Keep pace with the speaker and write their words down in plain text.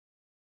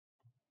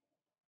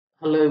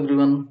Hello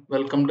everyone,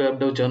 welcome to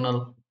AppDev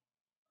Journal.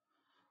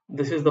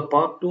 This is the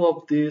part 2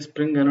 of the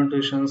Spring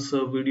Annotations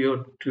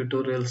video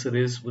tutorial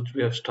series which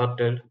we have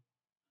started.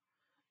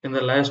 In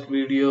the last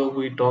video,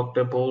 we talked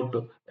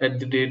about at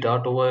the date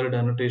auto-wired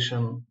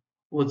annotation,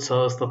 which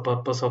serves the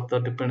purpose of the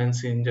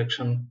dependency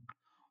injection,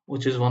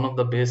 which is one of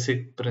the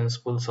basic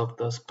principles of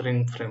the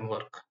Spring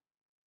framework.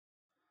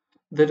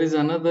 There is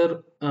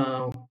another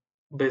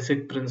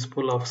basic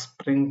principle of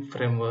Spring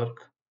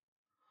framework,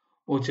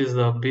 which is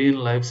the Bean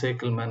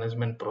lifecycle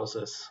management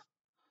process.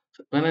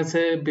 When I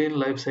say bean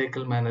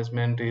lifecycle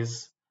management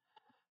is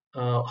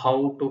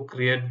how to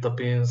create the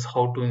beans,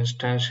 how to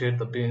instantiate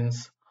the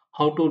beans,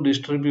 how to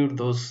distribute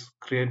those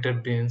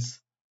created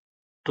beans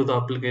to the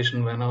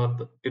application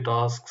whenever it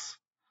asks,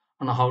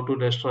 and how to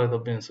destroy the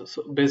beans.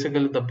 So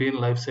basically, the bean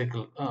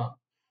lifecycle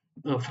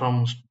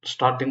from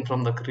starting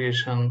from the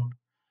creation,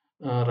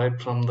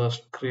 right from the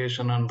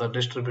creation and the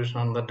distribution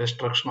and the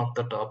destruction of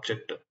that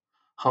object,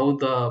 how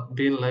the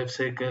bean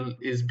lifecycle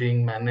is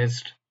being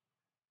managed.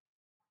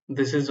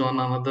 This is one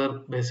another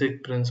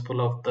basic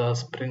principle of the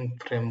Spring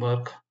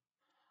framework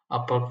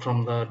apart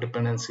from the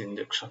dependency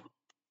injection,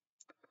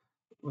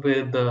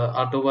 where the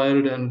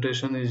auto-wired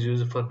annotation is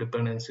used for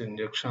dependency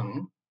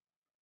injection.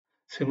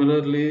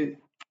 Similarly,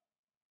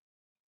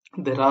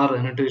 there are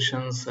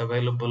annotations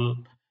available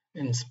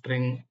in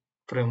Spring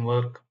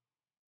framework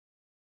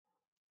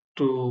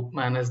to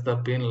manage the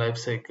bean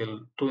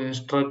lifecycle, to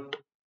instruct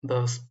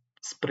the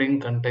Spring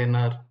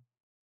container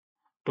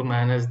to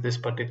manage this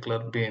particular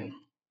bean.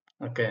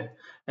 Okay,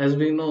 as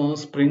we know,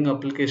 Spring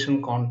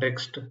application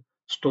context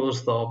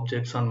stores the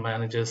objects and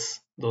manages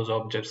those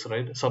objects,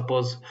 right?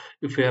 Suppose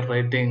if you are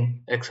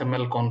writing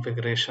XML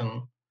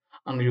configuration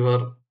and you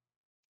are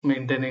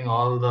maintaining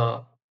all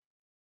the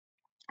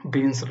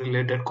beans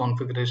related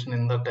configuration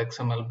in that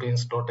XML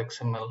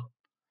beans.xml.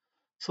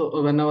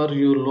 So whenever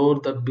you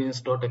load that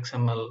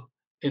beans.xml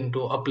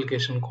into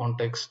application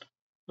context,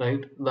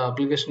 right? The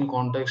application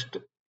context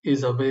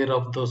is aware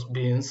of those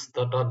beans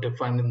that are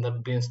defined in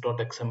that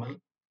beans.xml,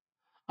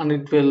 and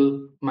it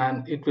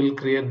will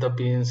create the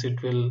beans,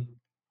 it will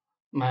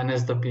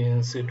manage the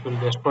beans, it will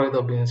destroy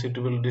the beans, it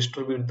will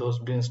distribute those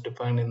beans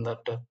defined in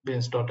that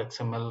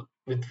beans.xml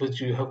with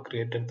which you have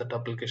created that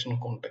application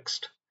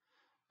context.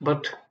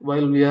 But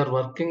while we are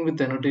working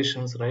with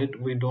annotations, right,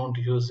 we don't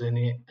use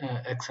any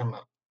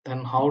XML.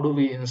 Then how do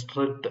we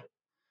instruct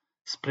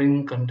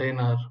Spring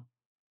container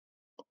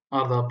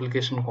or the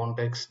application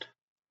context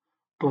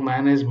to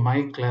manage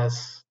my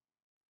class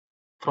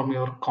from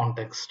your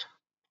context?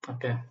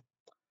 Okay,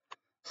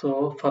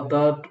 so for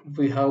that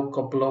we have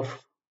couple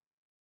of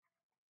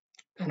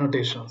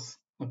annotations.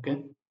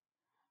 Okay,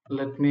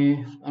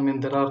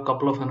 there are a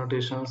couple of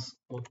annotations.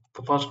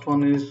 The first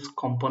one is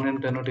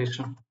component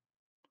annotation,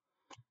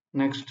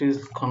 next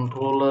is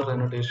controller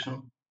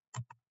annotation,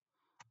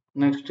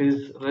 next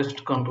is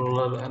rest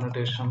controller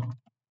annotation,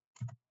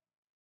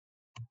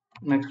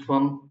 next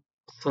one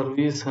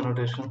service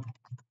annotation,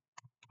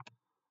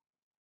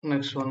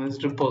 next one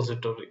is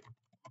repository.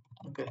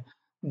 Okay,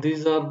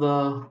 these are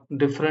the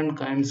different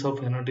kinds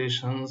of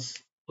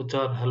annotations which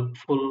are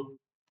helpful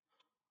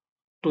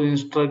to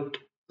instruct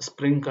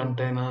Spring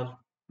container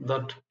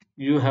that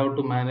you have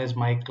to manage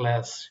my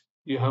class,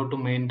 you have to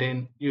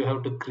maintain, you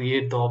have to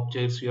create the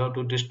objects, you have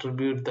to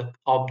distribute the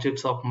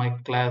objects of my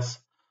class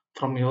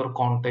from your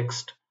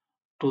context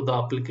to the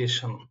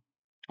application.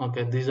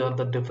 Okay, these are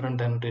the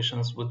different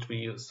annotations which we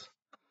use.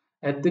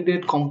 At the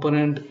date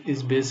component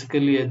is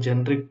basically a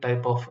generic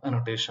type of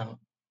annotation.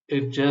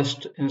 It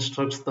just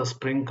instructs the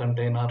Spring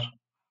container,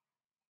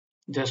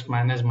 just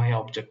manage my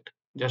object,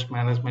 just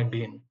manage my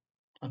bean.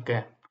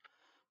 Okay,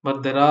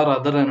 but there are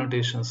other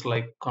annotations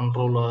like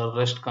controller,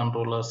 rest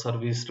controller,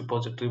 service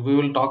repository. We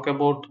will talk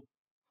about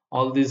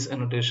all these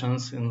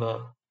annotations in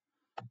the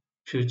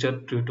future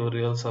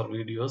tutorials or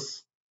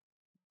videos.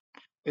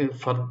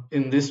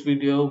 In this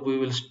video, we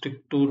will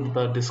stick to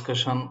the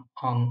discussion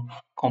on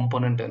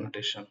component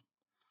annotation.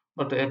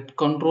 But at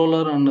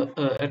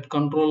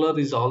controller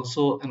is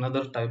also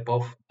another type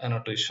of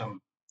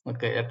annotation.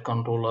 Okay, at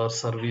controller,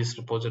 service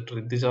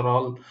repository, these are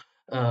all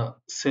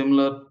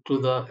similar to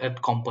the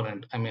at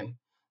component.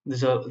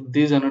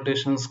 These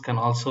annotations can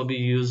also be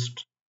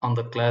used on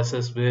the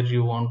classes where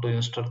you want to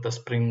instruct the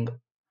Spring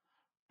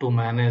to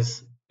manage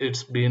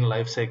its bean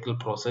lifecycle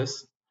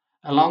process.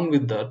 Along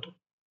with that,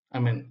 I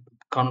mean,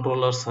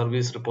 controller,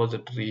 service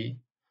repository,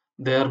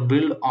 they are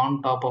built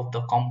on top of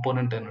the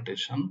component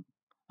annotation.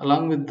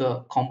 Along with the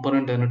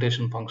component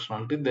annotation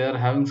functionality, they are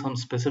having some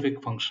specific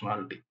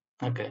functionality.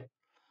 Okay,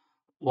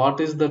 what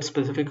is that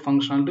specific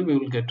functionality? We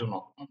will get to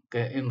know,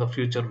 okay, in the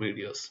future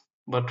videos.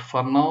 But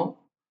for now,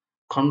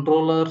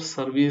 controller,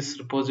 service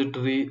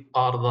repository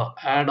are the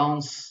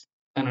add-ons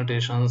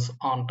annotations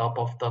on top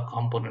of the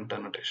component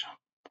annotation.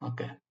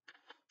 Okay,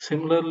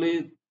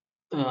 similarly,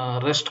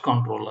 REST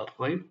controller,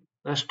 right?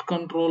 REST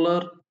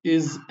controller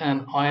is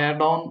an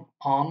add-on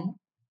on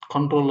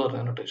controller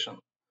annotation,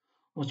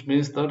 which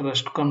means that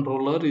REST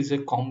controller is a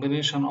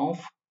combination of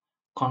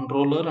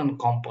controller and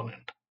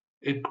component.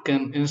 It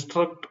can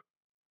instruct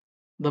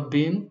the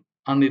bean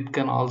and it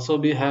can also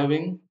be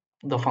having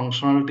the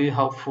functionality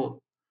of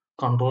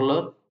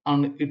controller,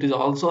 and it is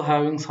also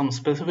having some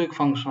specific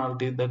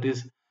functionality that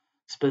is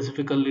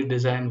specifically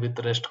designed with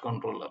REST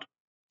controller.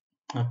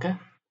 Okay,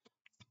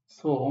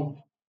 so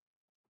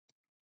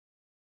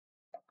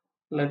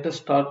let us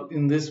start.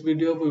 In this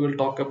video we will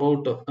talk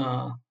about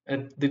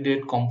at the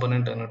date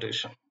component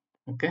annotation.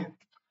 Okay,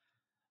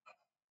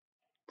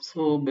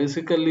 so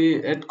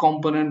basically at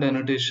component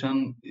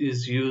annotation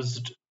is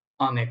used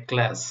on a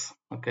class.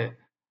 Okay,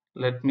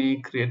 let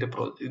me create a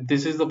project.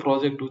 This is the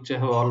project which I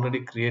have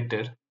already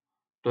created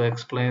to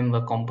explain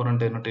the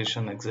component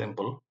annotation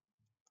example.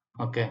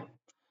 Okay,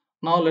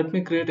 now let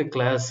me create a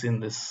class in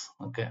this.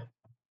 Okay,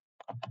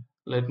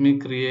 let me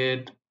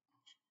create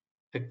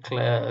a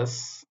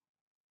class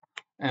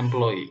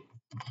employee.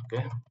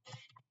 Okay,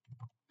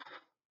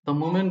 the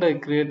moment I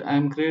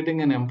am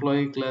creating an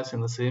employee class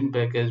in the same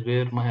package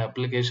where my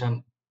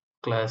application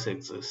class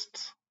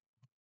exists.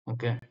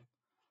 Okay,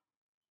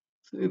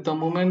 so the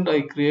moment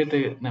I create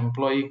an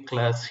employee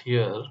class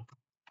here,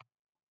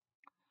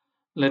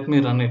 let me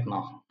run it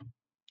now.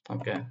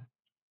 Okay,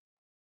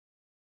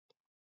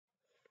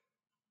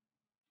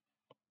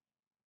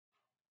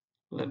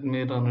 let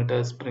me run it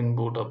as Spring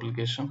Boot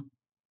application.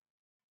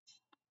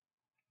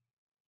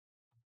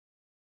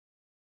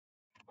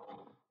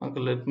 Okay,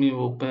 let me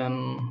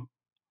open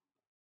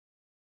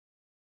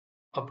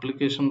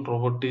application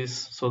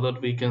properties so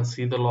that we can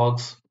see the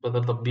logs whether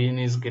the bean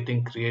is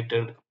getting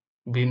created,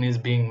 bean is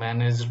being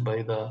managed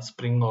by the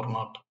Spring or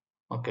not.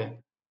 Okay,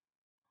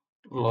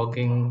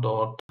 logging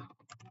dot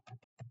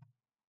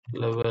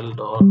level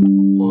dot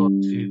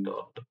org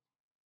dot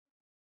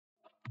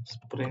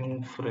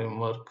spring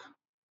framework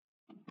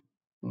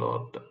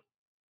dot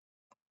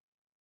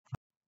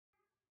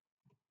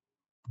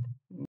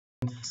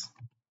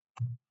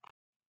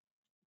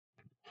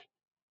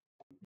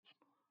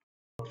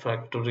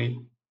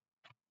factory.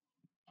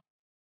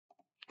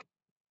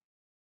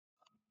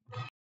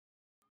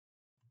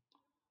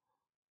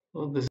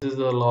 So this is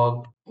the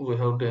log we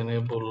have to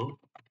enable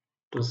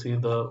to see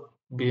the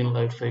bean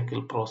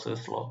lifecycle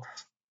process logs.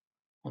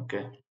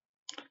 Okay,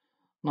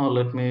 now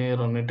let me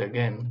run it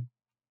again.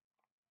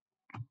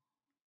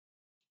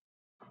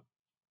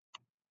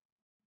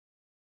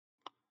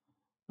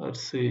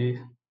 Let's see.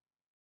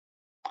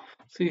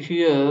 See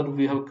here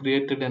we have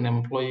created an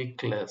employee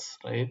class,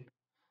 right?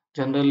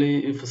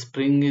 Generally, if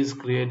Spring is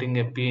creating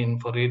a bean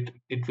for it,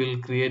 it will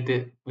create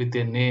it with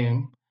a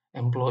name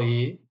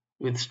employee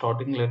with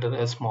starting letter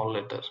as small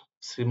letter,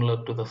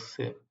 similar to the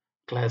same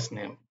class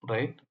name,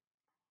 right?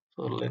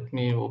 So let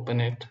me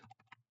open it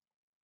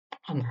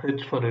and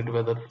search for it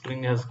whether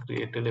Spring has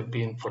created a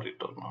bean for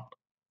it or not.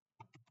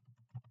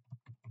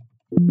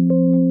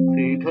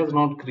 See, it has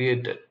not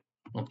created.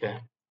 Okay,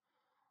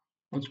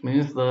 which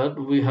means that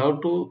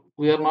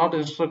we are not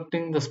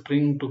instructing the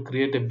Spring to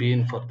create a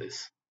bean for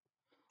this.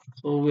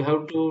 So we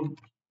have to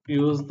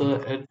use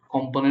the add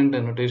component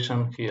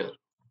annotation here.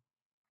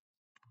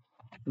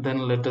 Then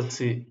let us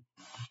see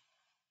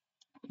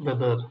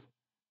whether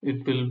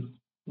it will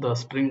the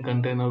Spring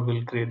container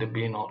will create a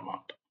bean or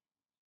not.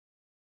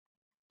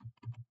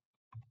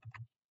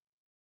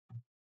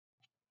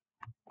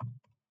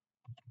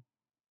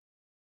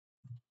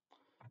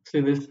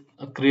 See this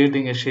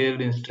creating a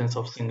shared instance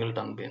of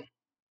singleton bean.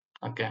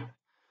 Okay,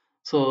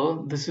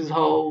 so this is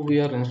how we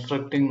are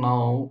instructing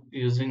now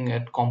using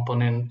add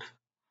component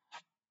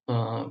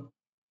uh,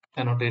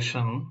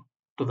 annotation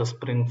to the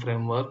Spring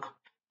framework.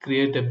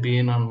 Create a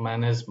bean and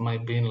manage my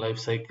bean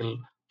lifecycle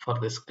for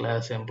this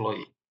class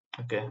employee.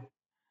 Okay,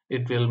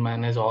 it will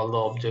manage all the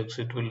objects,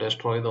 it will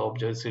destroy the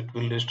objects, it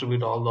will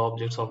distribute all the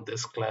objects of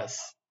this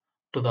class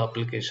to the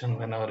application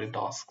whenever it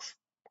asks.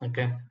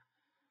 Okay,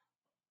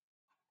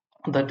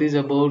 that is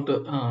about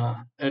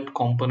at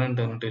component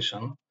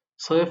annotation.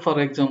 So if for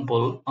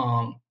example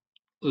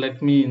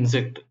let me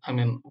inject, I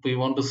mean we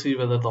want to see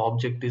whether the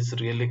object is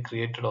really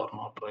created or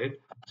not, right?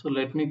 So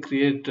let me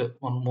create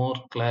one more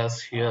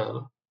class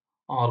here,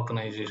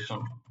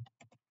 organization.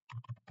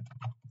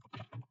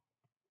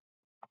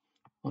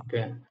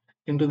 Okay,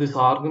 into this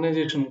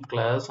organization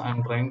class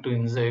I'm trying to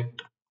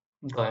inject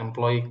the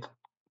employee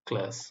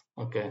class.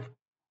 Okay,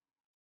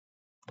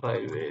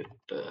 private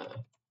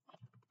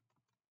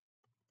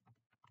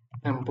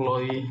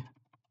employee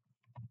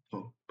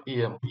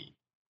emp.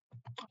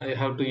 I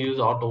have to use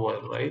auto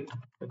while, right?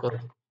 Because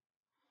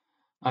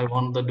I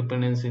want the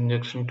dependency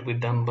injection to be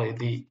done by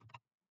the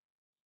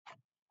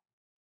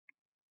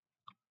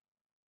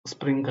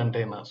Spring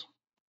container.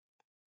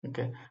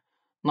 Okay,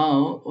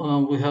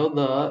 now we have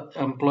the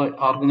employee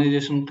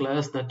organization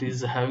class that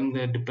is having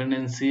the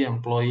dependency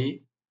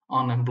employee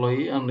on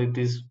employee, and it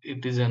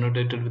is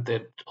annotated with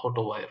that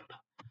auto wired.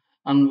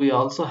 And we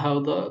also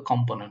have the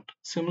component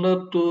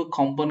similar to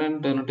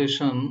component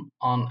annotation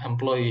on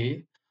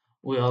employee.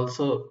 We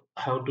also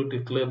have to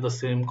declare the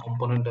same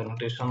component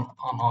annotation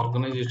on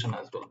organization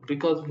as well,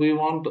 because we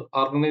want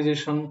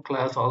organization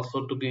class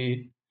also to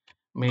be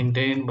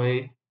maintained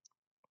by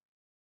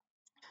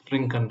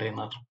Spring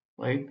container,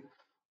 right?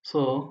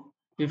 So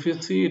if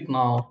you see it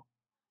now,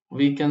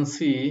 we can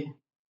see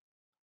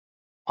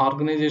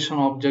organization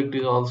object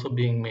is also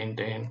being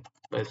maintained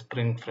by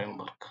Spring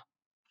Framework.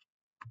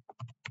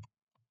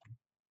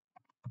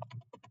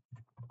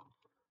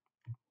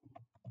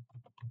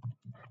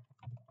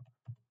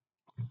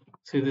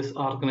 See this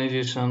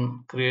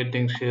organization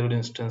creating shared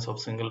instance of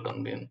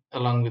singleton bin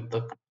along with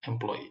the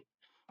employee.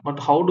 But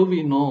how do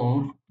we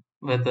know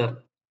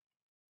whether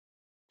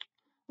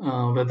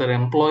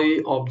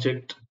employee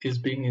object is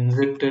being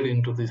injected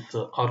into this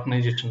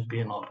organization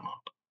bin or not?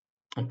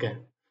 Okay.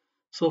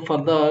 So for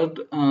that,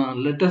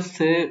 let us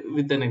say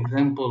with an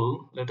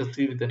example. Let us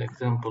see with an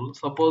example.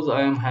 Suppose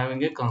I am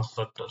having a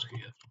constructor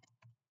here.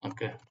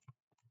 Okay.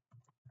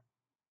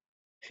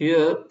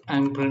 Here I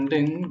am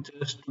printing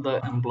just the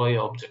employee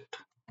object.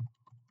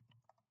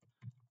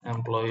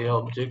 Employee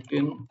object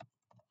in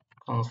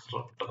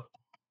constructor.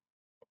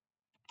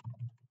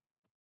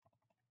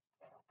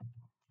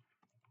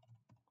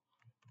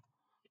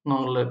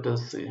 Now let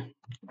us see.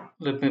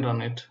 Let me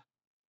run it.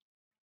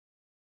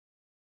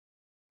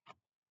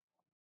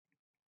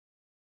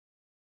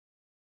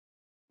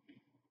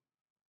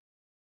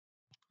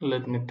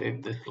 Let me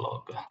take this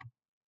log.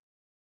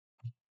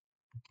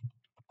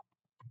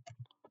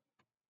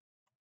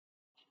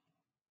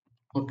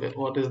 Okay,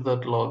 what is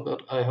that logger?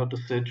 I have to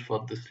search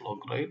for this log,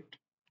 right?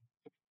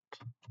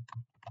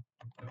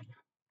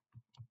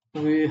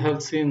 We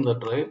have seen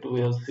that, right? We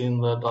have seen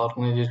that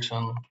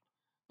organization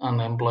and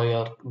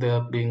employer they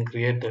are being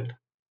created.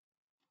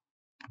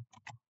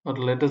 But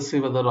let us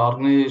see whether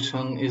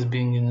organization is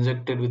being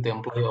injected with the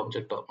employee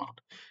object or not.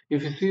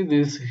 If you see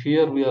this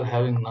here, we are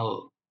having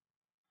null.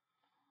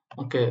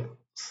 Okay,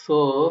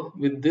 so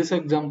with this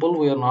example,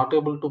 we are not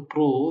able to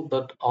prove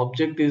that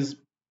object is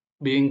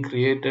being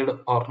created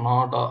or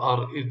not,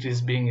 or it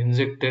is being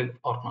injected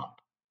or not.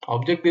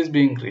 Object is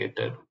being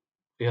created,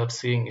 we are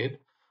seeing it,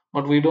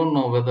 but we don't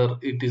know whether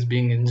it is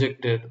being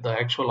injected, the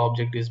actual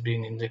object is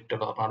being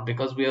injected or not,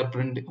 because we are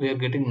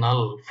getting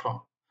null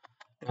from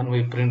when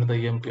we print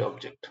the EMP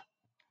object.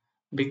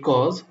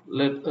 Because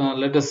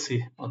let us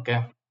see.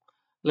 Okay,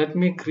 let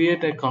me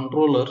create a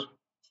controller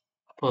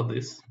for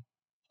this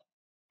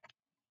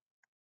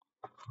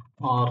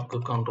arc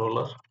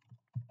controller.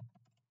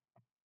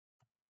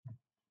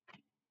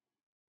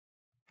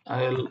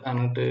 I'll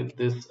annotate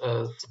this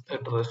as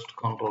at rest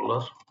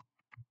controller.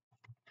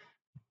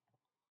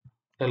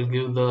 I'll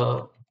give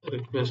the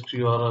request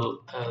URL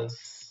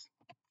as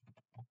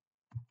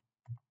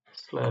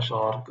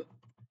 /arc.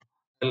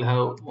 I'll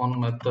have one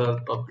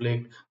method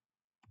public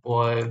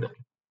void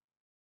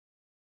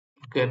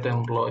get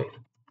employee.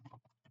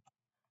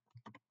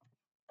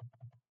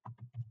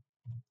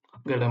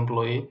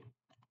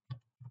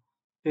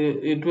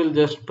 It will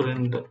just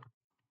print.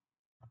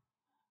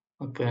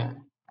 Okay,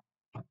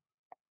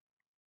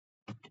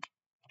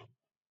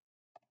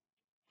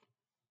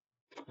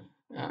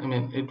 I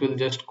mean it will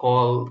just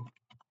call.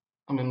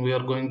 I mean we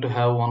are going to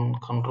have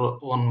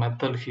one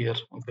method here.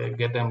 Okay,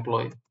 get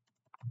employee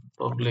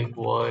public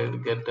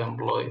void get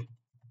employee.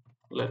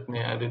 Let me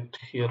add it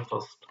here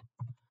first.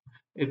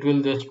 It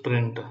will just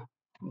print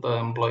the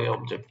employee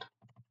object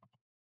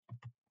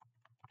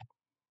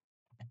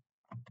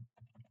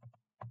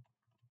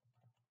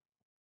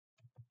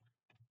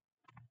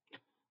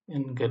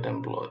in get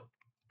employee.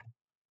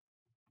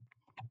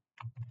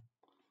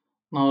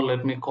 Now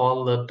let me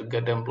call that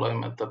get employee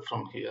method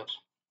from here.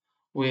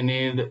 We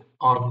need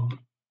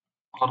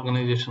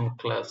organization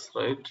class,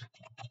 right?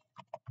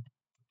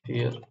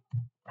 Here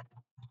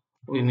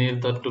we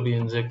need that to be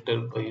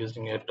injected by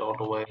using a dot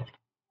while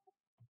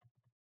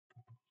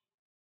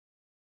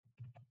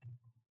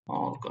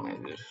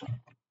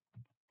organization.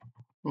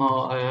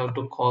 Now I have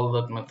to call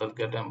that method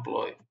get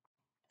employee.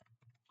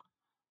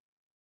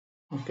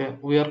 Okay,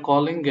 we are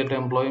calling get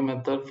employee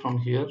method from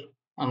here,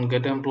 and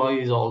get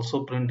employee is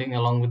also printing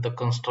along with the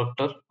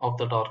constructor of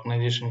that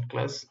organization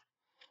class.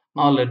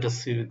 Now let us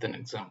see with an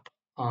example.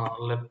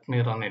 Let me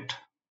run it.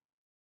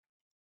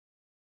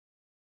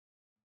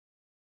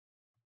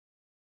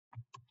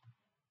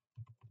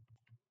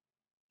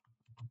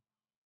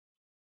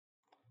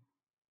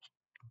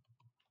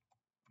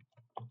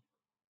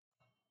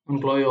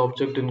 Employee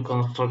object in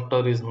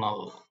constructor is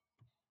null,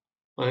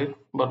 right?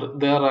 But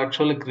they are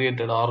actually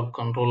created. Our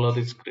controller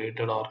is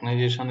created,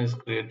 organization is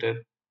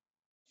created.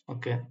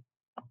 Okay,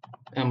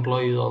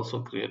 employee is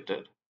also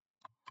created.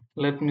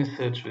 Let me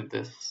search with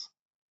this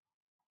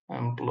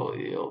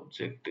employee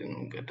object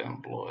in get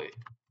employee.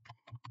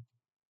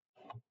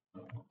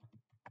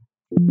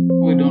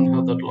 We don't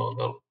have that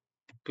logger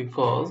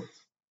because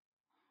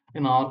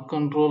in our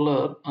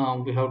controller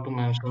we have to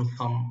mention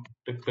some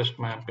request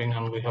mapping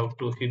and we have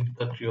to hit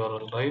that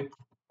URL, right?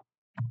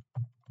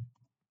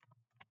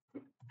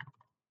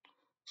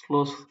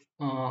 Slow.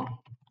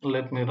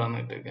 Let me run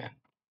it again.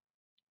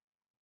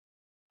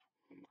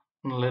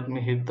 Let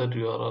me hit that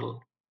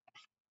URL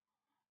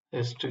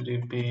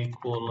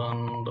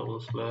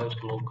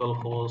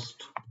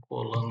http://localhost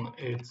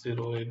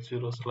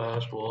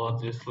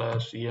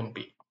 8080/org/emp.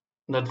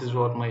 That is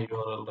what my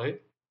URL,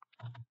 right?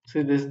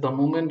 See this, the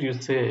moment you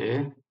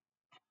say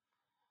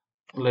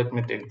Let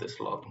me take this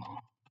log now.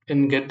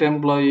 In get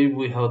employee,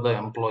 we have the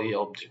employee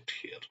object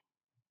here,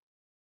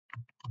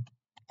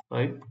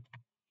 right?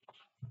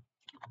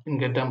 In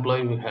get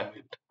employee, we have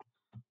it,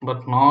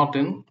 but not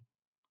in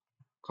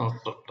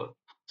constructor.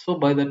 So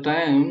by the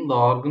time the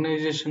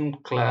organization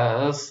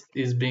class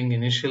is being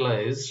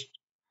initialized,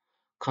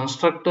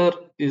 constructor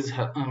is,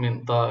 I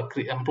mean, the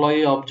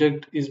employee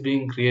object is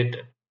being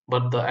created,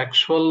 but the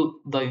actual,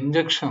 the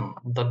injection,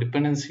 the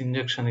dependency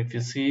injection, if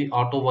you see,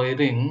 auto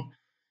wiring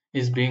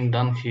is being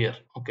done here.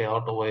 Okay,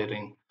 auto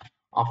wiring.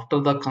 After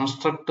the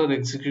constructor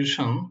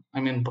execution,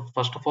 I mean,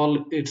 first of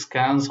all, it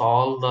scans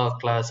all the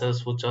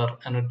classes which are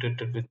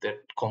annotated with that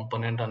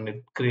component and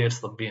it creates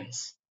the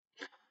beans.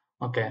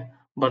 Okay,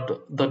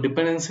 but the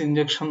dependency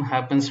injection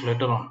happens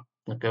later on.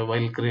 Okay,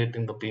 while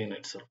creating the bean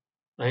itself,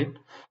 right?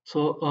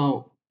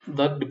 So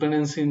that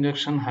dependency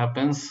injection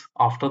happens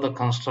after the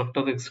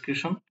constructor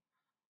execution,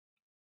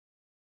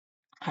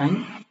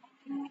 and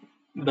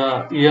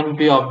the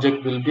EMP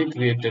object will be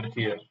created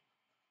here.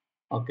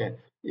 Okay,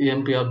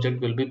 EMP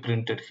object will be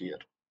printed here.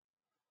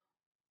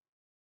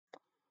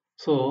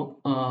 So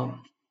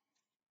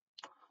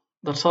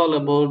that's all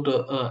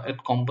about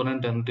at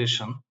component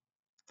annotation.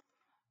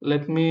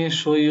 Let me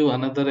show you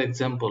another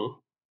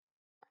example.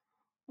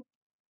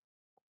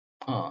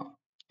 Uh,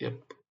 yep.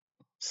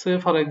 Say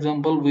for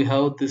example, we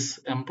have this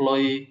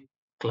employee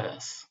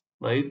class,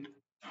 right?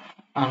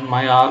 And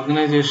my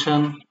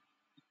organization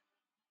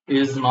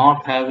is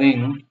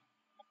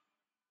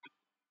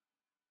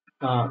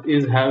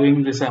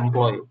having this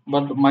employee,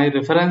 but my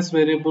reference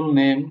variable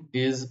name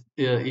is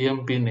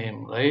EMP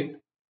name, right?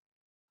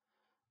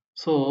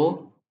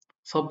 So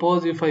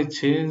suppose if I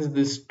change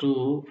this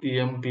to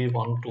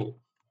EMP12,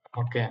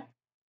 okay,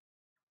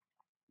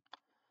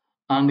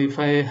 and if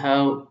I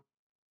have,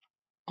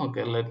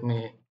 okay, let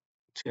me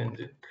change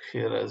it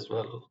here as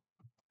well,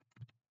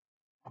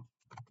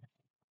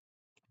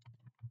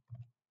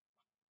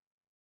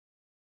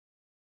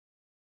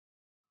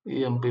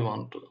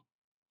 EMP12.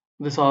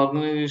 This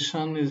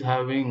organization is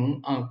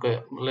having,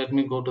 okay, let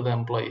me go to the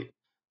employee.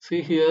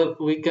 See here,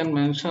 we can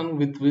mention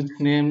with which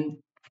name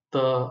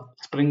the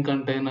Spring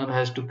container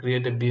has to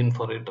create a bean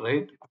for it,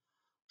 right?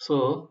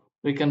 So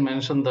we can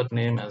mention that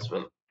name as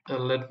well.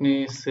 Let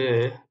me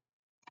say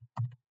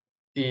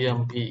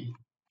EMP,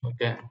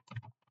 okay,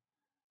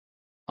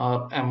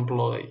 or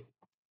employee,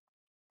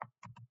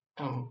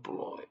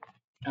 employee,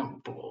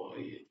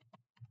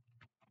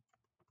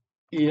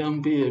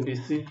 EMP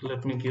ABC.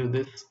 Let me give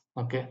this,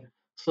 okay.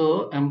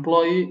 So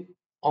employee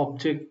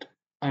object,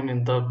 I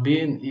mean the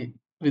bean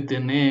with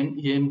the name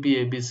EMP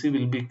ABC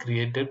will be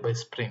created by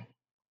Spring.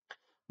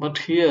 But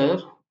here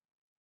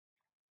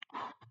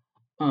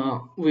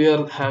we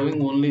are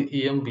having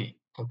only EMP,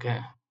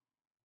 okay.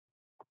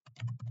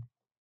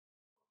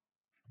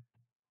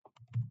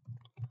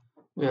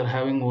 We are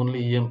having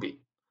only EMP.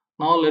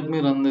 Now let me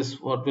run this.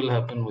 What will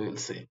happen? We will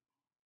see.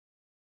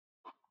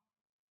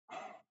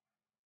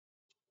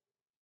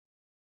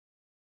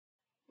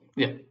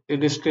 Yeah,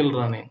 it is still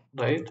running,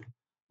 right?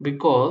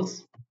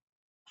 Because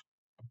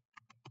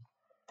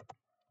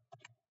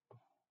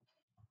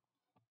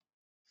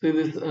see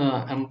this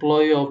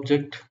employee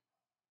object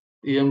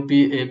EMP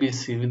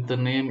ABC with the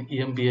name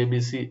EMP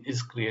ABC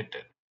is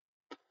created,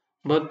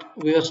 but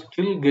we are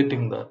still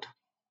getting that.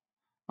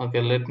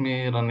 Okay, let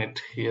me run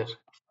it here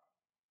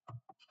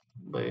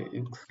by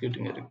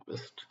executing a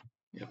request.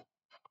 Yeah,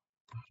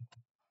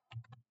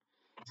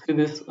 see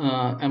this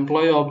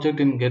employee object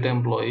in get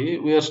employee,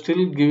 we are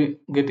still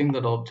getting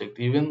that object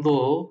even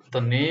though the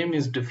name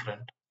is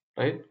different,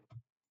 right?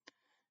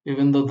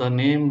 Even though the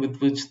name with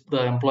which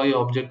the employee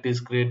object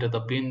is created, the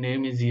bean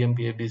name is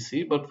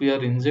EMPABC, but we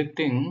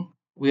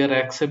are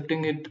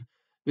accepting it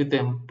with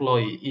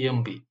employee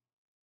EMP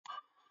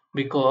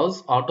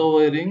because auto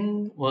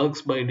wiring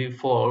works by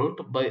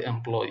default by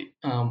employee,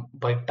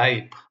 by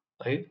type,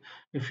 right?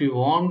 If you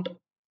want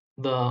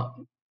the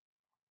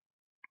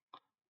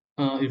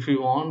if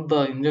you want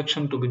the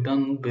injection to be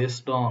done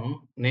based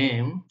on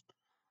name,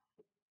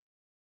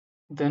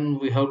 then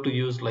we have to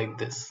use like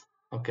this.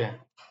 Okay,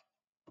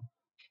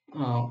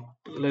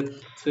 let's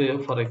say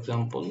for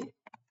example,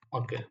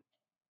 okay,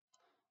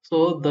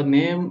 so the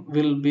name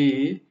will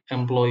be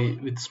employee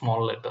with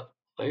small letter,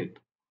 right?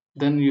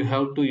 Then you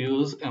have to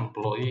use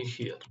employee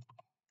here.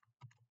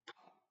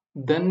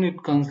 Then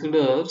it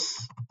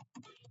considers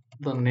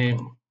the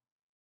name.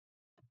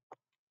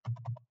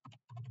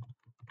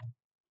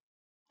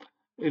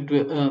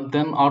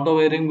 Then auto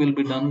wiring will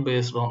be done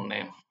based on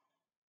name.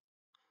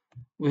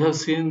 We have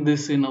seen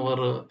this in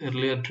our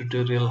earlier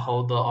tutorial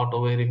how the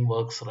auto wiring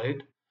works,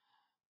 right?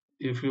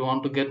 If you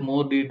want to get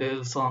more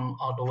details on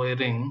auto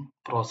wiring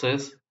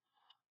process,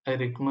 I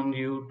recommend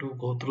you to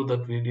go through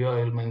that video.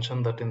 I will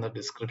mention that in the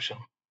description.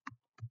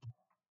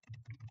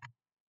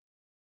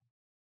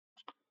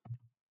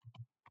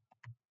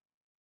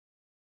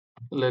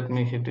 Let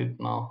me hit it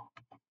now.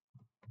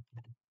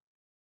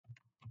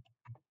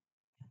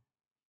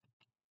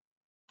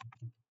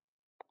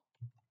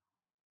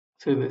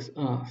 See this.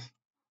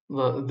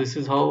 This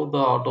is how the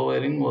auto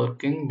wiring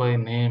working by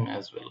name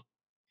as well.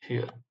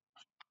 here.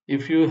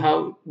 If you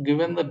have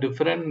given the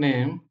different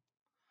name,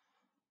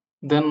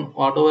 then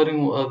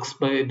auto-ordering works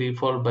by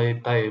default by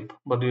type.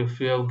 But if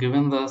you have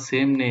given the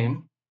same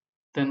name,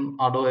 then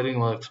auto-ordering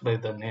works by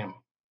the name.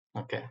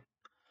 Okay,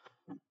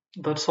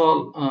 that's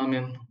all. I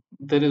mean,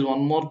 there is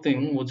one more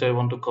thing which I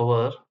want to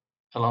cover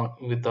along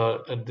with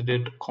the at the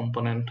date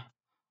component.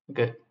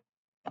 Okay,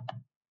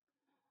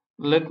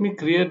 let me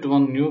create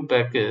one new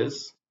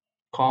package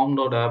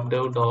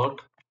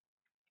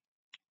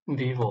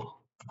com.appdev.vivo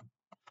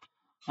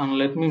and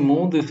let me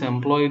move this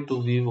employee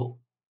to Vivo.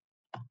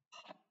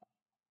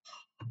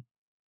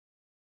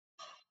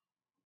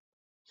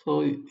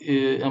 So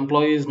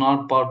employee is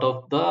not part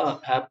of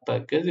the app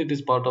package, it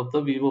is part of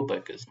the Vivo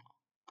package.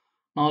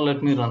 Now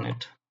let me run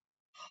it.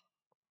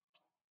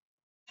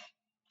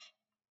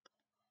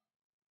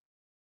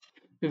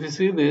 If you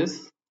see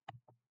this,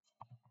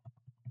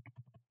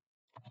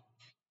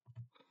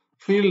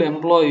 field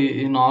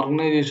employee in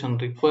organization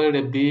required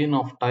a bean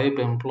of type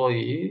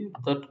employee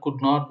that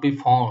could not be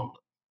found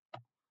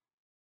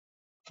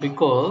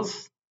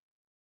because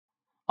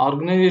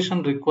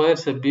organization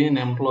requires a bean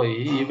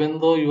employee even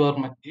though you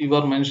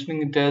are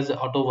mentioning it as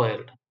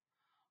auto-wired.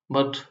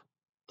 But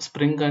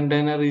Spring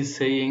Container is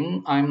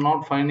saying I'm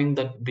not finding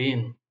that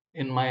bean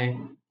in my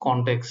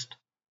context,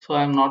 so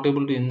I'm not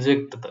able to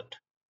inject that.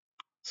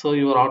 So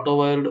your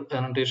auto-wired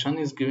annotation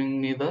is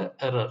giving me the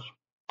error.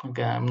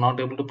 Okay, I'm not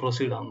able to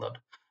proceed on that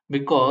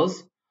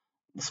because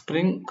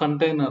Spring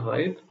Container,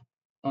 right?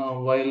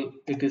 While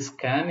it is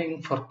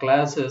scanning for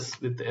classes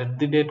with at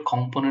the date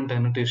component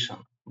annotation,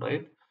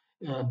 right?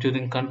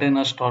 During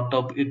container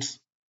startup, it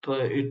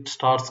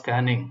starts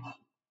scanning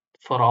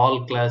for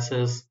all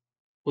classes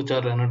which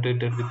are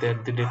annotated with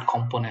at the date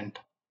component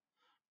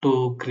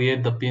to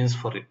create the beans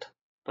for it,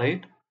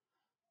 right?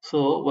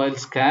 So while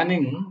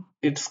scanning,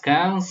 it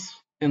scans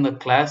in the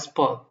class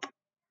path.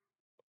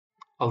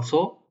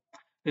 Also,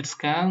 it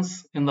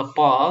scans in the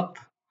path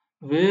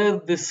where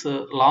this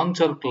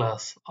launcher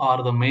class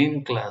or the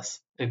main class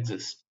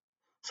exists.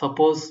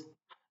 Suppose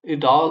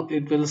it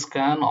will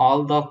scan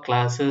all the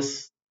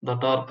classes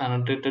that are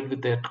annotated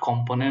with that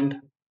component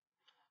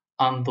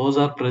and those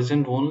are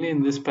present only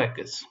in this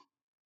package.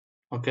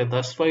 Okay,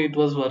 that's why it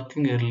was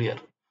working earlier.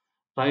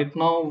 Right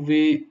now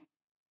we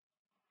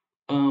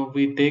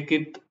take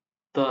it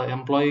the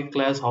employee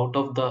class out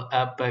of the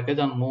app package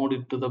and moved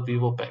it to the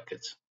Vivo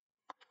package.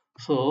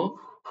 So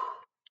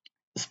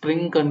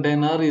Spring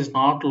Container is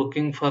not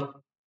looking for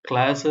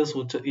classes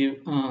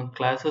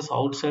classes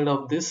outside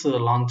of this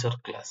launcher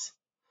class.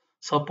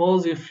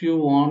 Suppose if you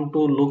want to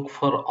look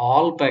for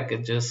all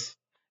packages,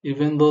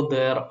 even though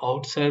they are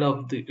outside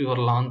of your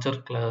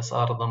launcher class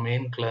or the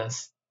main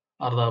class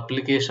or the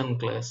application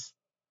class,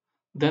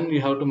 then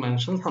you have to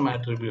mention some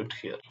attribute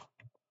here.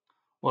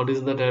 What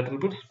is that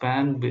attribute?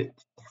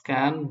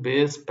 Scan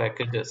base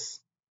packages.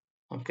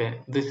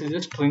 Okay, this is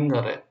a string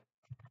array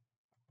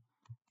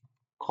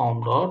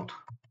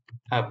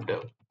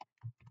com.appdev.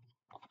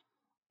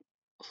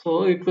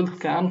 So it will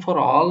scan for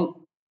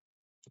all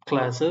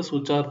classes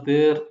which are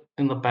there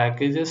in the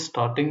packages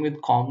starting with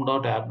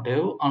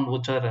com.appdev and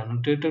which are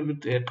annotated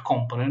with at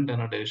component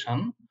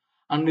annotation,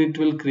 and it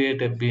will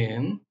create a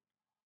bean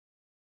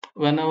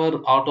whenever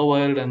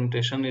auto-wired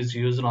annotation is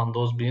used on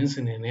those beans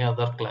in any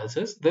other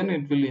classes, then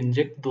it will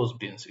inject those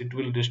beans, it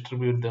will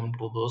distribute them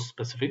to those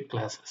specific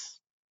classes.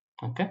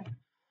 Okay,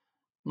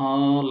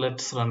 now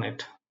let's run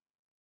it.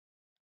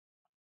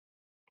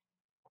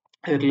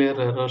 Earlier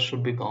error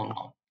should be gone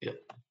now. Yeah,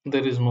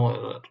 there is no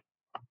error.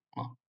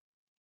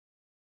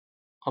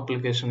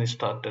 Application is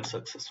started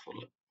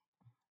successfully.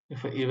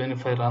 Even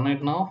if I run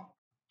it now,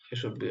 I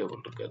should be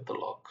able to get the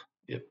log.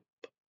 Yep.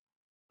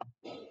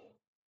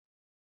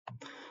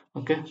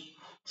 Okay.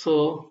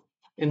 So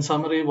in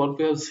summary, what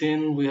we have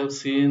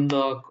seen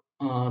the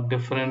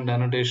different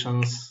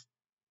annotations,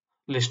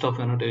 list of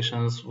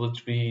annotations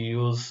which we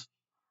use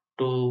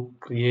to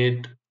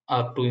create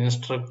or to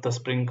instruct the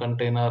Spring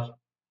Container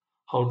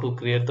how to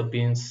create the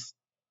beans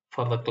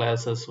for the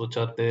classes which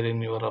are there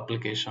in your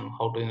application,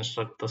 how to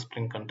instruct the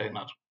Spring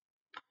Container.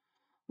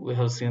 We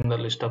have seen the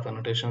list of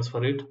annotations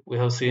for it. We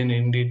have seen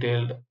in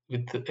detail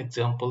with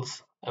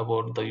examples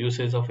about the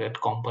usage of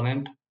yet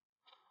component,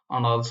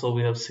 and also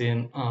we have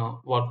seen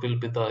what will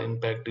be the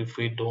impact if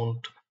we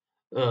don't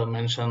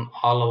mention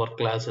all our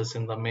classes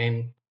in the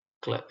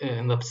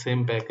in the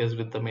same package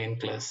with the main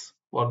class.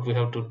 What we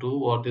have to do,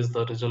 what is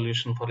the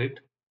resolution for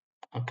it.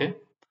 Okay,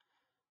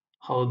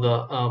 how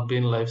the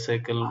bean life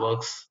cycle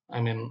works. I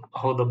mean,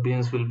 how the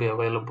beans will be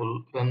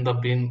available when the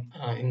bean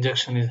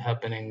injection is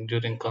happening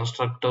during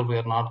constructor. We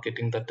are not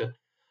getting that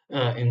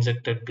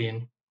injected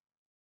bean.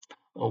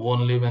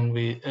 Only when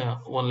we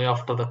only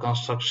after the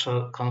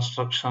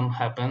construction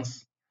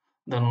happens,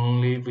 then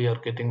only we are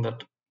getting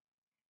that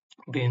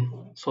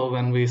bean. So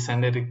when we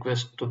send a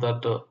request to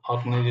that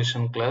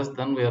organization class,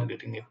 then we are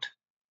getting it,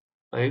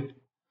 right?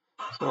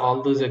 So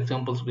all those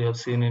examples we have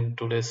seen in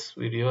today's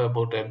video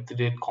about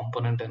at-the-date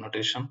component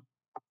annotation.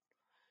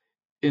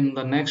 In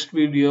the next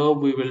video,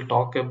 we will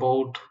talk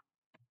about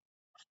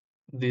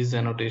these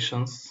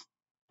annotations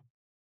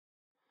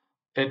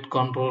at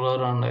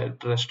controller and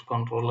at rest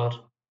controller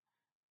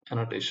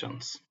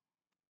annotations.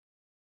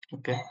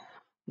 Okay,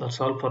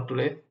 that's all for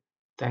today.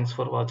 Thanks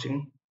for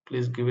watching.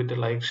 Please give it a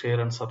like, share,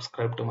 and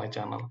subscribe to my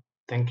channel.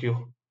 Thank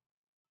you.